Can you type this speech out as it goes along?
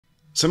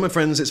So my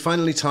friends, it's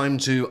finally time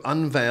to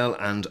unveil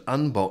and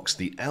unbox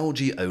the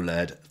LG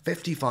OLED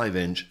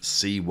 55-inch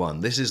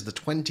C1. This is the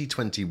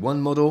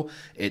 2021 model.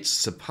 It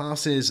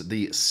surpasses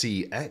the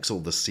CX or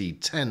the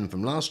C10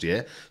 from last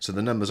year, so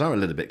the numbers are a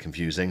little bit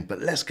confusing,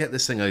 but let's get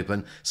this thing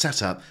open,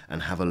 set up,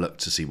 and have a look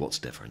to see what's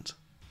different.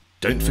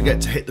 Don't forget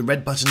to hit the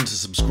red button to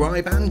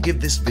subscribe and give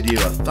this video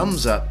a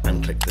thumbs up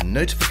and click the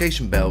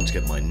notification bell to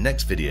get my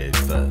next video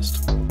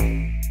first.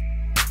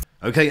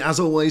 Okay, as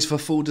always, for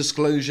full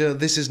disclosure,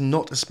 this is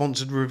not a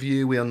sponsored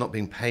review. We are not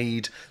being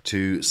paid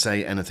to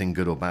say anything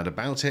good or bad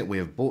about it. We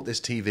have bought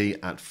this TV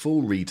at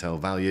full retail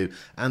value,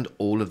 and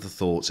all of the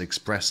thoughts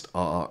expressed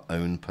are our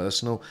own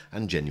personal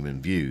and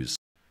genuine views.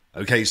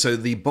 Okay, so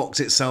the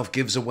box itself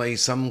gives away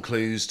some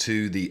clues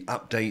to the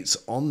updates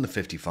on the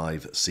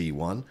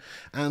 55C1,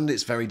 and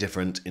it's very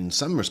different in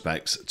some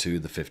respects to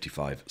the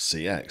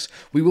 55CX.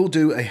 We will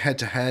do a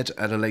head-to-head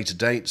at a later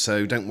date,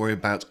 so don't worry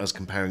about us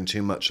comparing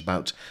too much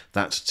about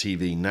that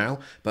TV now.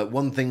 But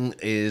one thing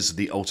is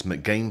the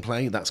ultimate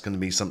gameplay. That's going to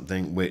be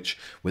something which,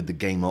 with the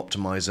game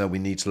optimizer, we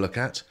need to look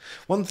at.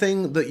 One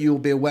thing that you'll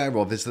be aware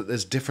of is that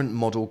there's different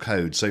model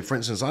codes. So, for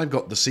instance, I've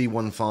got the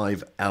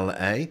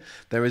C15LA.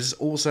 There is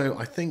also,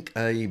 I think,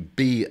 a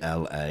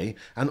BLA,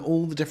 and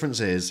all the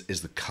difference is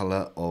the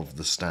color of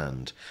the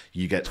stand.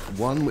 You get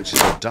one which is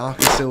a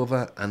darker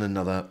silver and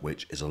another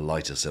which is a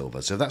lighter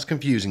silver. So if that's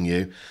confusing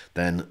you,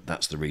 then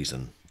that's the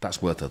reason. That's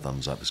worth a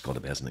thumbs up, it's got to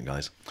be, hasn't it,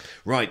 guys?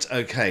 Right,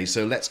 okay,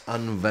 so let's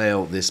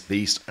unveil this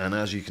beast, and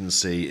as you can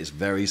see, it's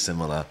very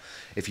similar.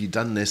 If you'd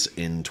done this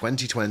in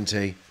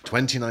 2020,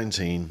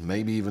 2019,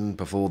 maybe even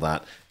before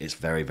that, it's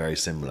very, very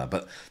similar.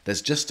 But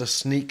there's just a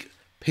sneak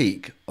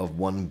peak of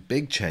one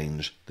big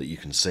change that you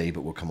can see,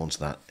 but we'll come on to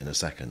that in a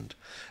second.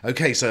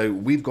 Okay, so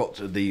we've got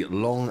the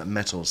long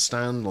metal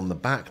stand on the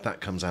back.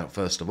 That comes out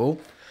first of all.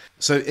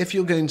 So if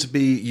you're going to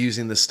be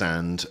using the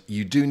stand,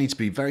 you do need to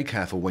be very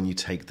careful when you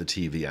take the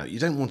TV out. You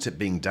don't want it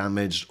being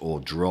damaged or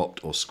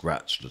dropped or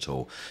scratched at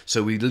all.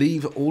 So we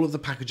leave all of the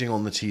packaging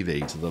on the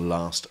TV to the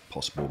last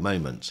possible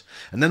moment.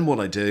 And then what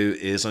I do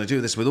is, I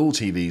do this with all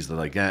TVs that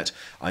I get,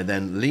 I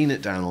then lean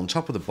it down on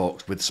top of the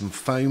box with some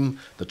foam,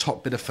 the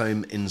top bit of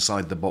foam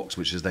inside the box,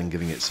 which is then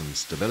giving it some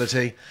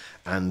stability.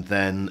 And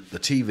then the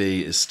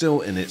TV is still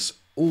in its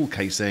all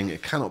casing,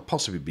 it cannot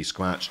possibly be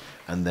scratched,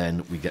 and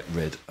then we get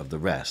rid of the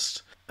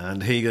rest.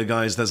 And here you go,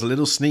 guys, there's a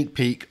little sneak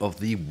peek of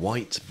the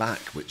white back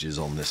which is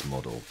on this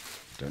model.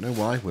 Don't know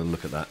why, we'll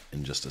look at that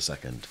in just a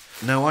second.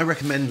 Now, I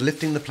recommend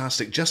lifting the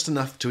plastic just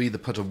enough to either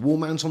put a wall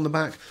mount on the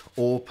back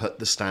or put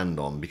the stand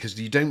on, because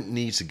you don't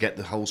need to get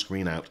the whole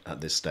screen out at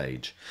this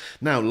stage.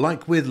 Now,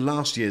 like with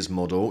last year's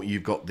model,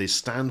 you've got the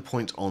stand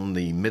point on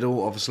the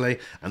middle, obviously,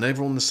 and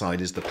over on the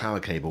side is the power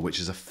cable, which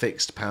is a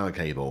fixed power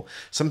cable.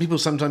 Some people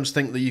sometimes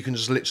think that you can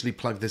just literally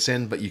plug this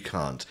in, but you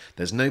can't.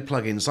 There's no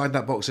plug inside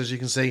that box, as you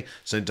can see,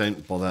 so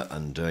don't bother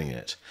undoing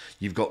it.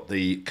 You've got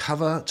the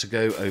cover to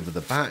go over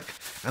the back,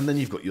 and then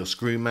you've got your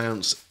screw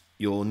mounts,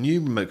 your new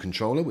remote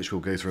controller, which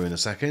we'll go through in a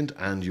second,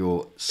 and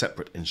your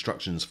separate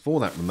instructions for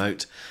that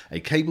remote, a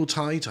cable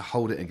tie to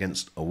hold it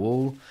against a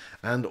wall,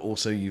 and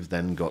also you've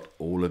then got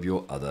all of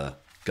your other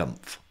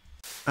gumph.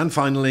 And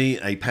finally,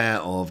 a pair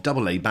of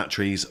AA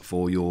batteries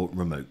for your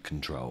remote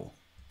control.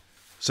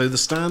 So the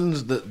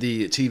stand that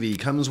the TV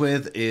comes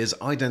with is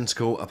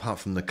identical apart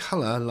from the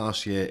colour.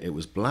 Last year it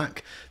was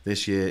black,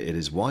 this year it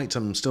is white.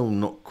 I'm still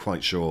not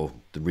quite sure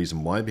the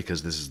reason why,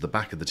 because this is the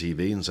back of the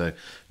TV and so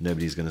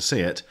nobody's going to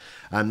see it.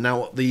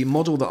 Now the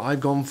model that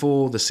I've gone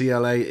for, the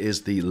CLA,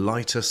 is the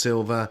lighter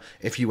silver.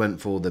 If you went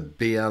for the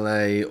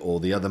BLA or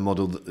the other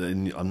model,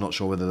 I'm not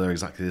sure whether they're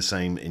exactly the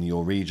same in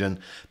your region,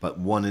 but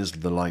one is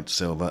the light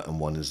silver and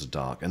one is the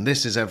dark. And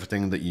this is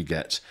everything that you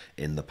get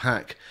in the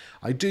pack.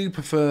 I do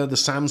prefer the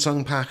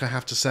Samsung pack, I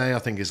have to say. I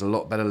think it's a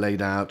lot better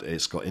laid out.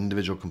 It's got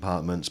individual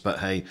compartments, but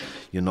hey,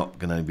 you're not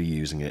going to be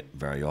using it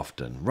very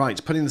often.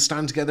 Right, putting the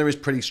stand together is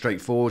pretty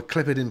straightforward.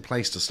 Clip it in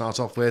place to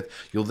start off with.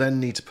 You'll then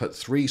need to put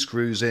 3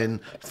 screws in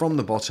from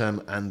the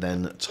bottom and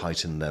then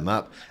tighten them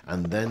up.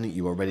 And then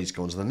you are ready to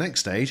go on to the next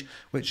stage,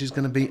 which is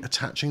going to be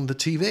attaching the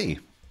TV.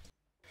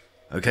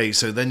 Okay,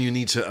 so then you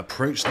need to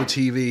approach the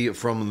TV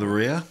from the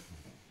rear.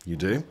 You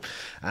do,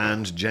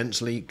 and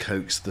gently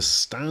coax the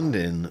stand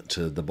in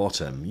to the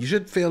bottom. You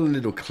should feel a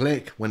little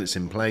click when it's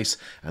in place,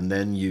 and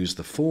then use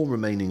the 4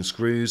 remaining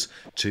screws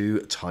to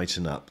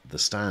tighten up the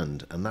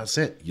stand, and that's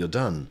it, you're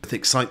done. With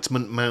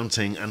excitement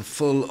mounting and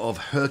full of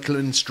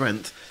Herculean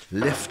strength,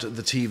 lift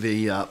the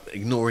TV up,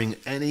 ignoring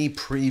any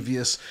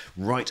previous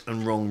right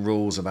and wrong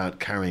rules about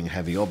carrying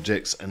heavy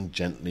objects, and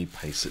gently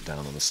place it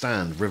down on the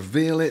stand.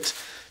 Reveal it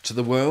to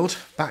the world,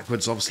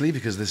 backwards obviously,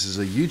 because this is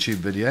a YouTube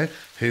video.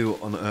 Who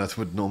on earth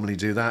would normally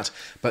do that?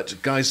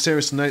 But guys,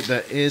 serious note,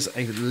 there is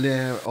a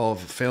layer of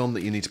film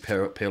that you need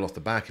to peel off the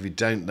back. If you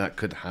don't, that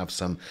could have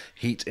some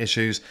heat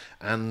issues.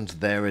 And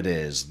there it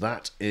is.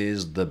 That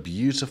is the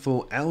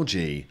beautiful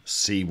LG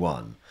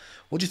C1.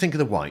 What do you think of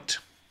the white?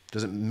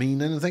 Does it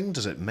mean anything?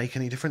 Does it make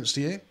any difference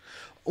to you?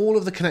 All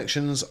of the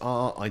connections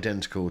are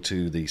identical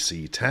to the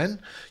C10.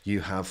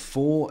 You have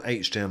 4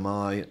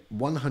 HDMI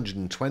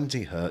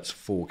 120Hz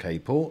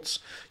 4K ports.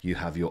 You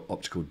have your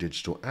optical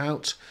digital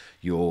out,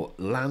 your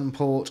LAN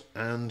port,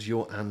 and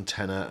your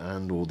antenna,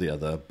 and all the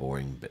other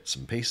boring bits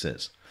and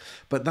pieces.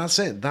 But that's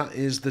it. That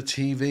is the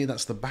TV.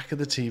 That's the back of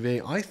the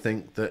TV. I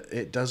think that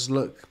it does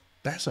look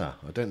better.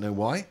 I don't know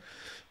why.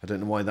 I don't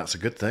know why that's a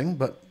good thing,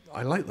 but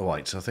I like the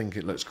white. I think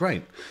it looks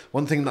great.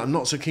 One thing that I'm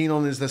not so keen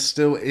on is there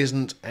still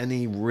isn't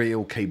any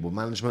real cable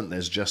management.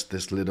 There's just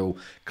this little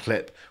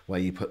clip where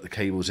you put the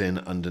cables in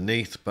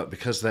underneath, but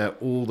because they're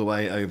all the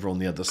way over on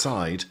the other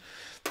side,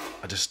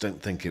 I just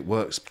don't think it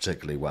works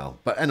particularly well.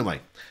 But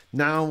anyway,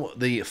 now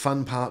the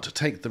fun part,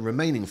 take the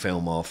remaining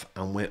film off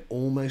and we're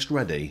almost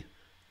ready.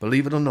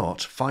 Believe it or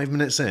not, 5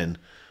 minutes in,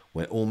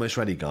 we're almost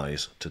ready,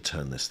 guys, to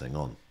turn this thing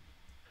on.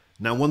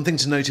 Now, one thing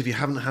to note, if you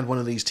haven't had one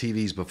of these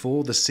TVs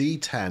before, the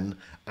C10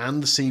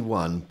 and the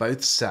C1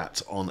 both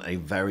sat on a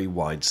very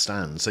wide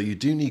stand, so you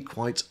do need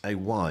quite a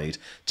wide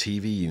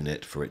TV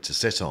unit for it to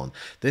sit on.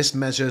 This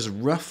measures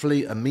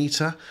roughly a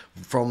metre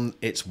from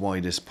its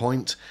widest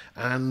point,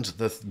 and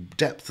the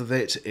depth of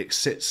it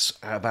sits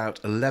at about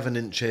 11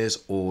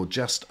 inches or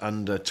just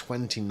under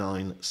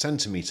 29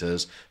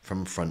 centimetres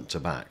from front to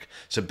back.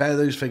 So bear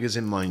those figures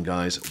in mind,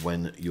 guys,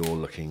 when you're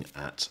looking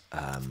at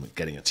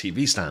getting a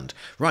TV stand.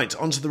 Right,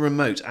 onto the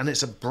remote, and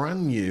it's a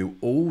brand new,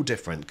 all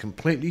different,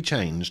 completely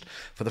changed.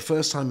 For the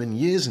first time in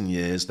years and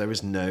years, there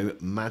is no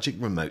magic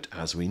remote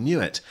as we knew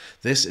it.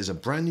 This is a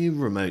brand new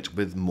remote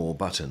with more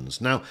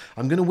buttons. Now,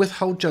 I'm going to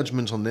withhold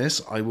judgment on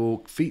this. I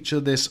will feature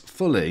this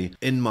fully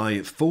in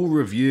my full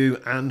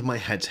review and my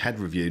head-to-head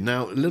review.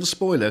 Now, a little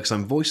spoiler, because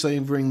I'm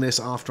voice-overing this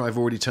after I've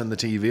already turned the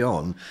TV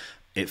on.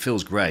 It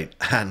feels great,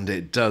 and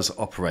it does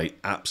operate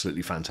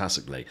absolutely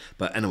fantastically.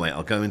 But anyway,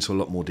 I'll go into a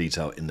lot more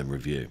detail in the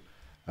review.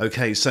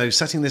 Okay, so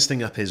setting this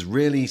thing up is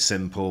really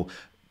simple.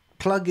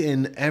 Plug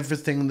in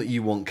everything that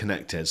you want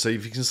connected. So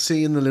if you can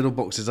see in the little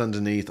boxes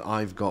underneath,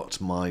 I've got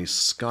my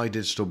Sky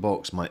Digital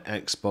box, my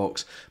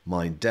Xbox,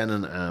 my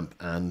Denon amp,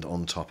 and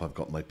on top I've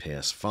got my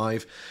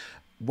PS5.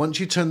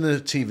 Once you turn the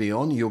TV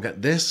on, you'll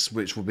get this,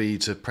 which will be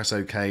to press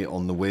OK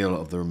on the wheel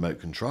of the remote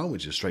control,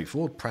 which is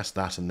straightforward. Press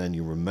that and then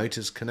your remote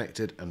is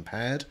connected and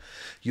paired.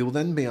 You'll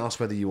then be asked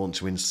whether you want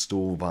to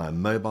install via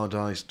mobile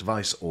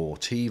device or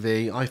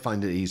TV. I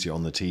find it easier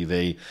on the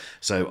TV,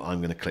 so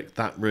I'm going to click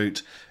that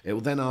route. It will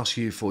then ask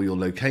you for your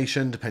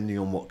location, depending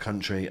on what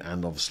country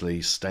and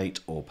obviously state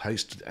or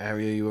post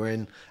area you're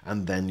in,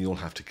 and then you'll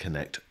have to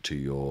connect to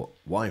your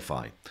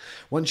Wi-Fi.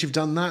 Once you've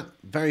done that,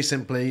 very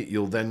simply,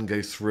 you'll then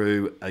go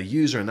through a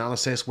user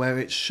analysis where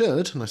it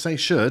should, and I say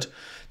should,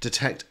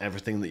 detect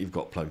everything that you've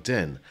got plugged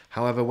in.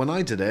 However, when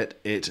I did it,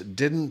 it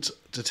didn't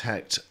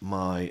detect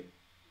my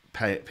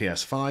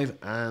PS5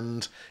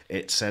 and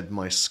it said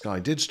my Sky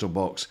Digital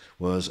box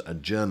was a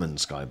German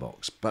Sky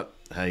box. But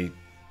hey,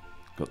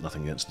 got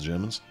nothing against the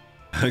Germans.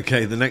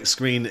 Okay, the next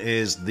screen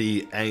is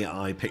the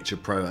AI Picture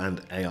Pro and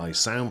AI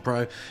Sound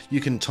Pro. You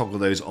can toggle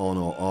those on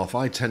or off.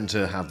 I tend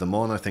to have them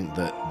on. I think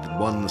that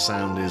the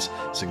sound is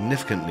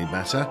significantly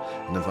better.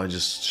 And if I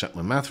just shut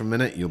my mouth for a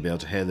minute, you'll be able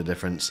to hear the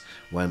difference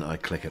when I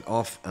click it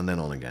off and then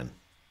on again.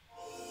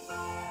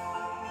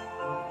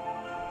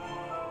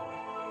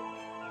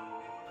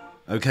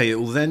 Okay, it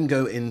will then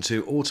go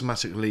into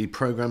automatically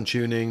program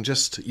tuning.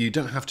 You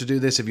don't have to do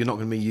this if you're not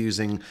going to be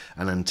using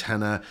an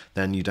antenna,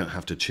 then you don't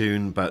have to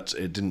tune, but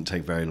it didn't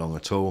take very long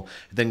at all.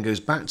 It then goes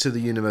back to the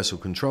universal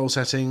control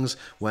settings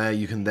where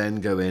you can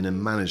then go in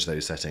and manage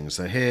those settings.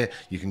 So here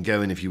you can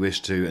go in if you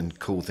wish to and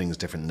call things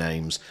different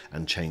names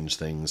and change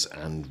things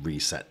and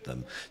reset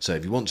them. So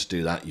if you want to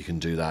do that, you can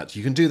do that.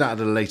 You can do that at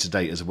a later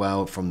date as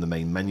well from the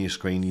main menu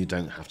screen. You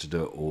don't have to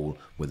do it all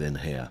within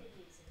here.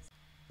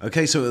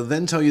 Okay, so it will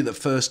then tell you that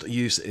first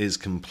use is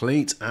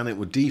complete and it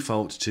will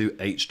default to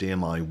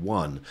HDMI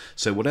 1.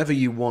 So whatever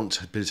you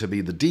want to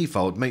be the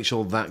default, make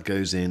sure that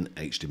goes in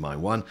HDMI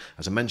 1.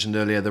 As I mentioned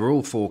earlier, they're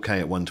all 4K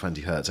at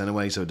 120Hz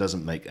anyway, so it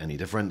doesn't make any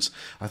difference.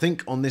 I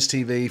think on this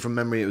TV, from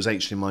memory, it was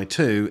HDMI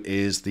 2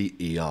 is the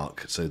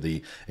eARC, so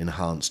the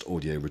Enhanced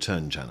Audio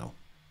Return Channel.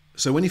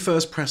 So when you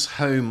first press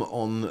home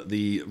on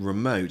the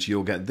remote,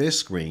 you'll get this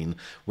screen,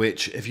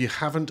 which if you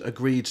haven't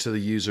agreed to the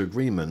user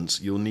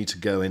agreements, you'll need to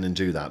go in and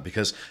do that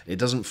because it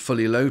doesn't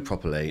fully load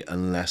properly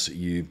unless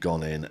you've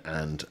gone in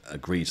and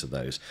agreed to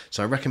those.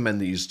 So I recommend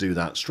that you just do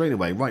that straight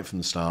away, right from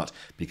the start,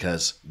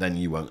 because then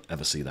you won't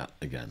ever see that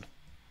again.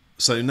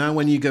 So now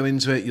when you go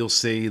into it, you'll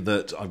see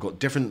that I've got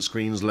different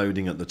screens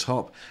loading at the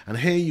top, and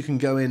here you can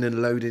go in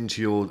and load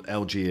into your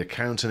LG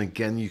account, and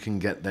again you can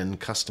get then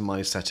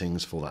customized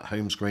settings for that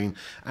home screen,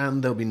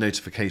 and there'll be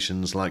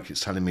notifications like it's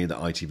telling me that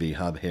ITV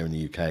Hub here in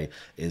the UK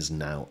is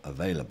now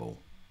available.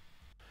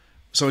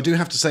 So I do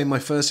have to say my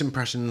first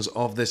impressions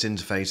of this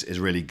interface is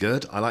really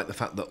good. I like the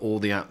fact that all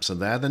the apps are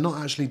there. They're not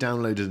actually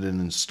downloaded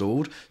and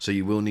installed, so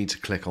you will need to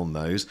click on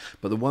those.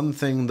 But the one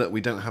thing that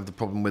we don't have the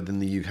problem with in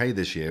the UK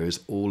this year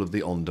is all of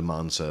the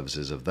on-demand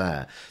services are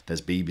there.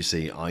 There's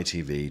BBC,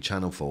 ITV,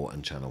 Channel 4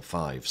 and Channel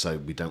 5, so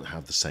we don't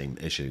have the same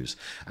issues.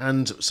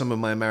 And some of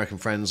my American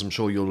friends, I'm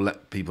sure you'll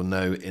let people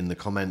know in the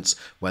comments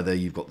whether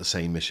you've got the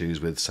same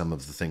issues with some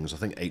of the things. I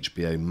think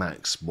HBO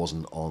Max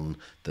wasn't on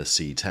the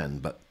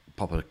C10, but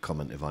pop a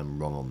comment if I'm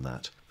wrong on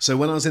that. So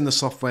when I was in the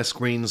software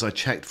screens, I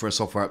checked for a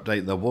software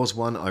update. There was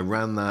one, I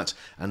ran that,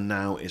 and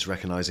now it's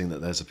recognizing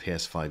that there's a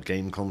PS5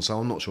 game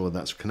console. I'm not sure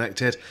that's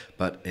connected,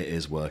 but it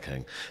is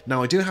working.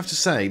 Now I do have to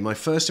say, my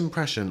first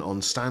impression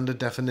on standard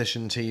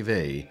definition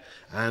TV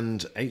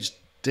and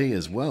HD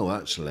as well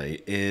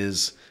actually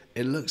is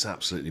it looks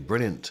absolutely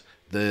brilliant.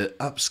 The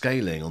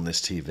upscaling on this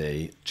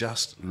TV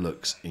just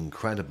looks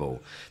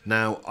incredible.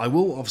 Now, I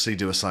will obviously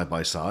do a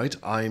side-by-side.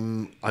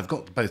 I've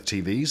got both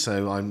TVs,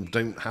 so I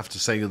don't have to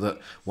say that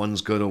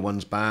one's good or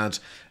one's bad.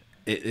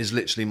 It is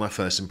literally my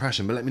first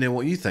impression, but let me know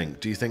what you think.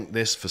 Do you think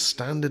this, for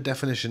standard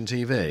definition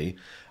TV,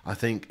 I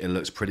think it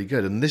looks pretty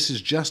good. And this is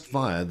just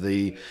via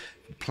the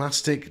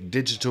plastic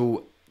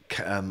digital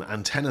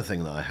antenna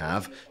thing that I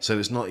have, so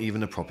it's not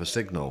even a proper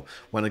signal.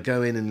 When I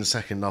go in a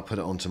second, I'll put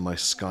it onto my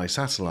Sky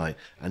satellite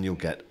and you'll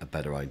get a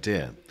better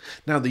idea.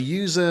 Now the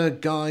user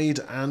guide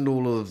and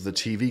all of the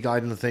TV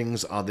guide and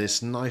things are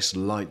this nice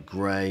light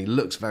grey,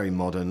 looks very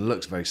modern,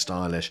 looks very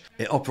stylish.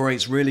 It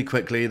operates really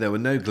quickly, there were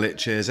no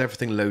glitches,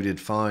 everything loaded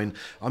fine.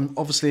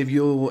 Obviously if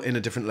you're in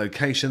a different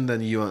location then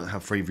you won't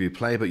have Freeview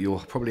Play, but you'll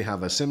probably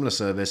have a similar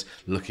service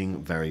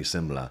looking very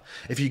similar.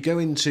 If you go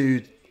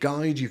into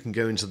guide, you can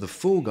go into the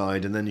full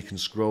guide and then you can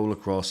scroll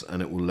across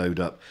and it will load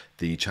up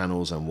the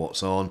channels and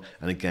what's on,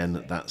 and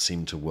again that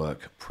seemed to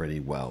work pretty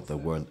well. There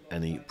weren't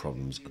any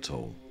problems at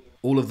all.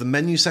 All of the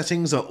menu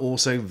settings are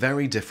also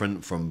very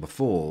different from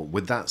before,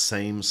 with that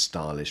same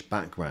stylish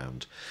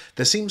background.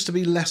 There seems to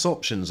be less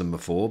options than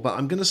before, but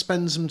I'm going to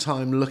spend some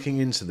time looking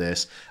into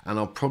this and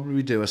I'll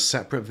probably do a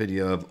separate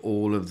video of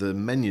all of the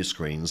menu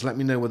screens. Let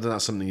me know whether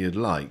that's something you'd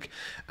like,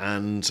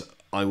 and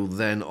I will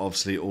then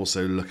obviously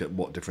also look at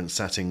what different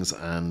settings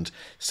and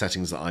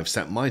settings that I've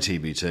set my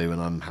TV to, and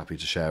I'm happy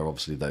to share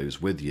obviously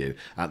those with you.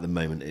 At the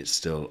moment it's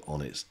still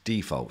on its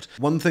default.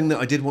 One thing that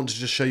I did want to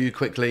just show you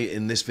quickly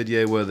in this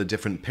video were the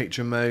different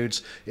picture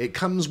modes. It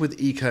comes with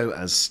Eco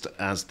as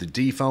the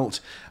default,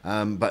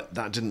 but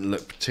that didn't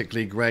look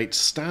particularly great.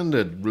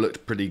 Standard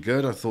looked pretty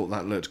good. I thought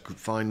that looked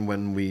fine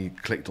when we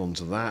clicked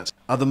onto that.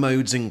 Other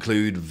modes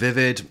include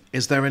Vivid.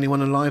 Is there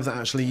anyone alive that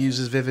actually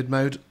uses Vivid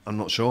mode? I'm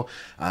not sure.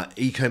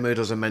 Eco mode,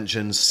 as I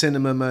mentioned,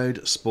 Cinema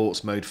mode,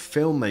 Sports mode,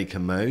 Filmmaker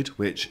mode,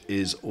 which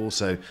is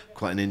also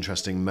quite an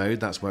interesting mode.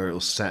 That's where it will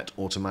set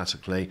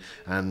automatically,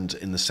 and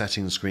in the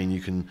settings screen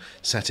you can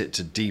set it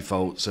to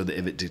default so that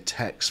if it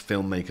detects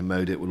Filmmaker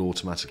mode it will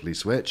automatically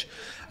switch,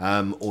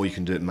 or you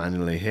can do it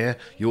manually here.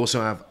 You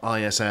also have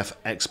ISF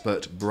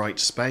Expert Bright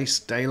Space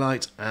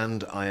Daylight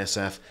and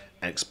ISF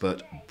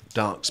Expert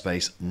Dark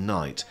Space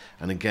Night,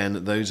 and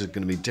again those are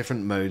going to be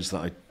different modes that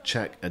I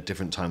check at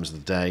different times of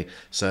the day,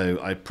 so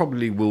I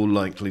probably will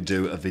likely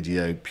do a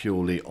video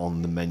purely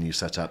on the menu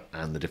setup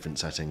and the different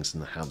settings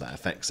and how that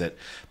affects it,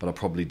 but I'll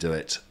probably do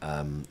it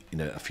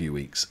a few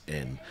weeks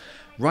in.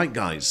 Right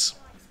guys,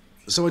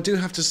 so I do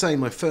have to say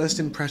my first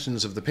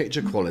impressions of the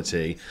picture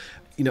quality,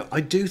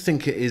 I do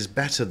think it is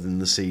better than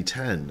the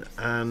C10,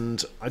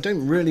 and I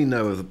don't really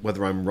know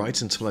whether I'm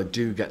right until I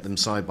do get them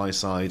side by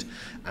side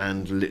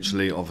and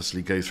literally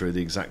obviously go through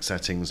the exact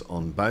settings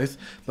on both.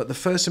 But the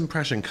first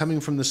impression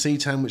coming from the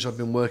C10, which I've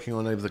been working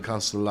on over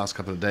the last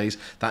couple of days,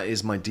 that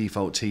is my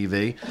default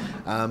TV.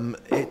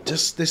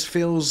 This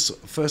feels,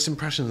 first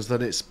impressions,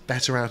 that it's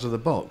better out of the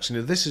box.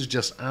 This is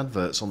just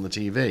adverts on the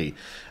TV,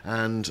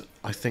 and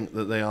I think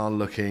that they are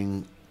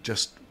looking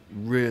just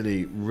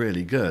really,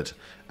 really good.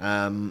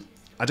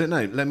 I don't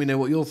know, let me know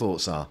what your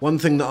thoughts are. One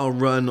thing that I'll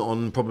run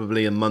on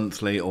probably a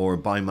monthly or a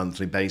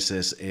bi-monthly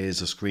basis is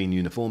a screen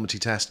uniformity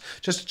test,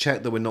 just to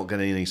check that we're not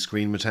getting any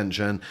screen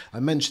retention. I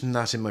mentioned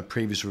that in my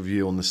previous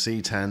review on the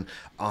C10.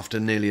 After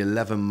nearly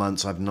 11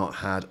 months, I've not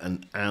had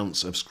an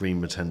ounce of screen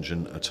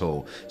retention at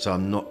all, so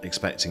I'm not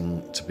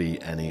expecting to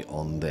be any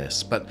on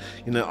this. But,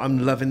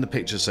 I'm loving the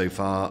picture so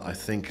far. I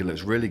think it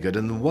looks really good,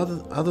 and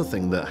the other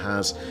thing that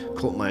has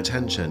caught my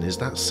attention is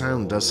that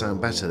sound does sound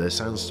better. There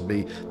sounds to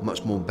be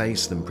much more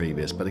bass than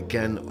previous, but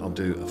again I'll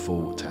do a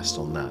full test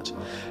on that.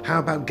 How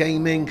about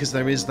gaming? Because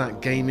there is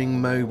that gaming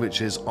mode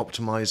which is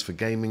optimized for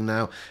gaming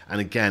now, and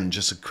again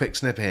just a quick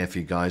snippet here for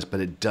you guys, but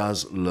it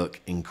does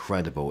look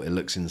incredible. It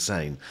looks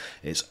insane.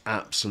 It's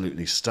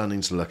absolutely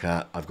stunning to look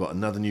at. I've got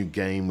another new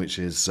game which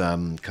is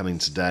coming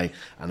today,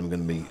 and I'm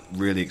going to be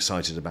really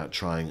excited about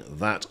trying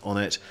that on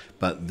it,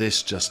 but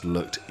this just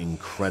looked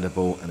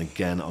incredible, and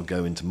again I'll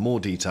go into more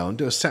detail and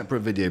do a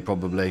separate video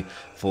probably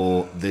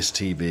for this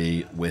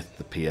TV with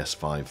the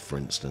PS5 for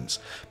instance.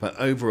 But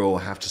overall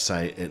I have to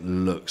say it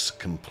looks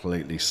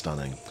completely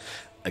stunning.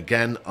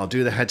 Again, I'll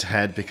do the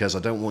head-to-head because I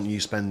don't want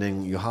you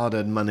spending your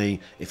hard-earned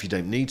money if you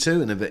don't need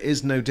to, and if there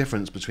is no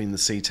difference between the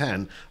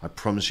C10, I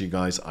promise you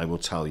guys I will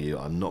tell you.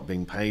 I'm not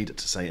being paid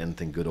to say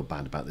anything good or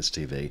bad about this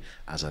TV,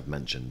 as I've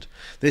mentioned.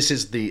 This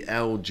is the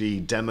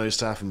LG demo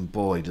stuff, and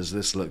boy does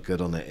this look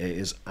good on it. It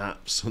is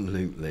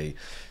absolutely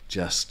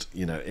just,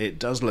 you know, it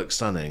does look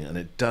stunning, and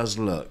it does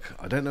look,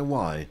 I don't know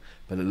why,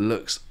 but it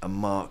looks a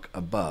mark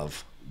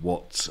above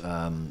what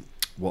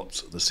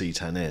the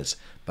C10 is,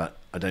 but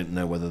I don't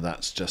know whether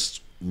that's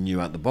just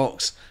new out the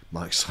box,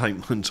 my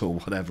excitement, or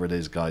whatever it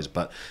is, guys.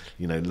 But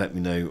you know, let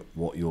me know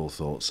what your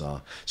thoughts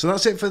are. So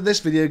that's it for this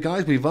video,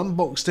 guys. We've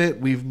unboxed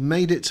it, we've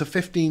made it to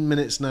 15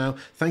 minutes now.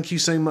 Thank you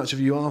so much if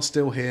you are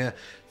still here.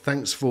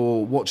 Thanks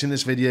for watching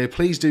this video.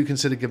 Please do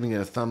consider giving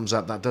it a thumbs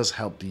up. That does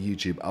help the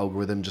YouTube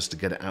algorithm just to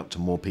get it out to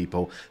more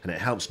people, and it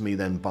helps me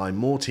then buy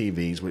more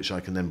TVs, which I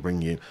can then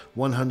bring you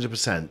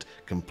 100%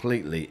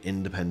 completely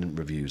independent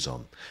reviews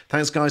on.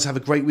 Thanks, guys. Have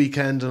a great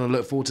weekend, and I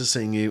look forward to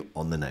seeing you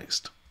on the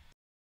next.